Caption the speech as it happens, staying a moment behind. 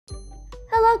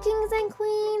Hello, kings and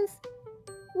queens!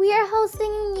 We are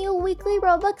hosting a new weekly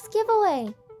Robux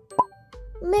giveaway.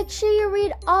 Make sure you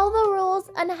read all the rules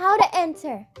on how to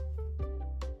enter.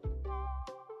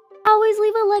 Always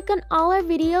leave a like on all our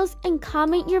videos and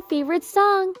comment your favorite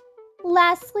song.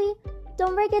 Lastly,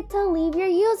 don't forget to leave your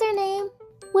username.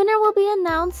 Winner will be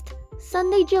announced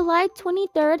Sunday, July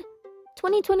 23rd,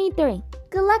 2023.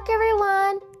 Good luck,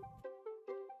 everyone!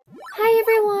 Hi,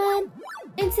 everyone!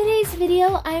 In today's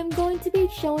video, I am going to be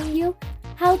showing you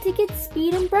how to get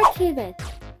speed in Brookhaven.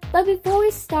 But before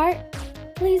we start,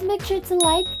 please make sure to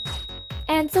like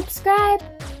and subscribe.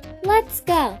 Let's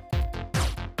go!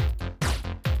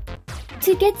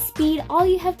 To get speed, all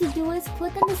you have to do is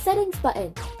click on the settings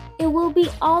button. It will be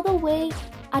all the way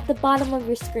at the bottom of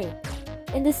your screen.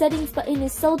 And the settings button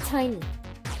is so tiny.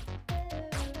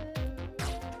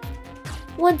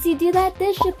 Once you do that,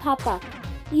 this should pop up.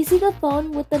 You see the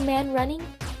phone with the man running?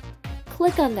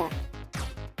 Click on that.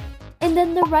 And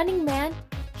then the running man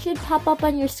should pop up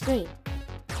on your screen.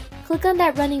 Click on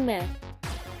that running man.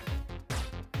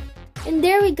 And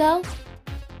there we go.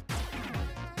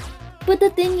 But the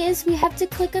thing is, we have to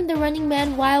click on the running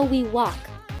man while we walk.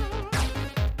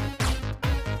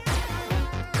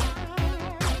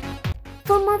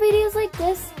 For more videos like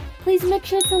this, please make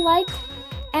sure to like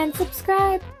and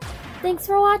subscribe. Thanks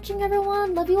for watching,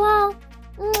 everyone. Love you all.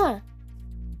 Mwah.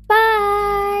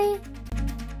 Bye!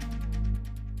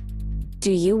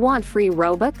 Do you want free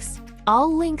Robux?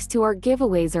 All links to our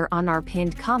giveaways are on our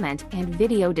pinned comment and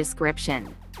video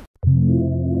description.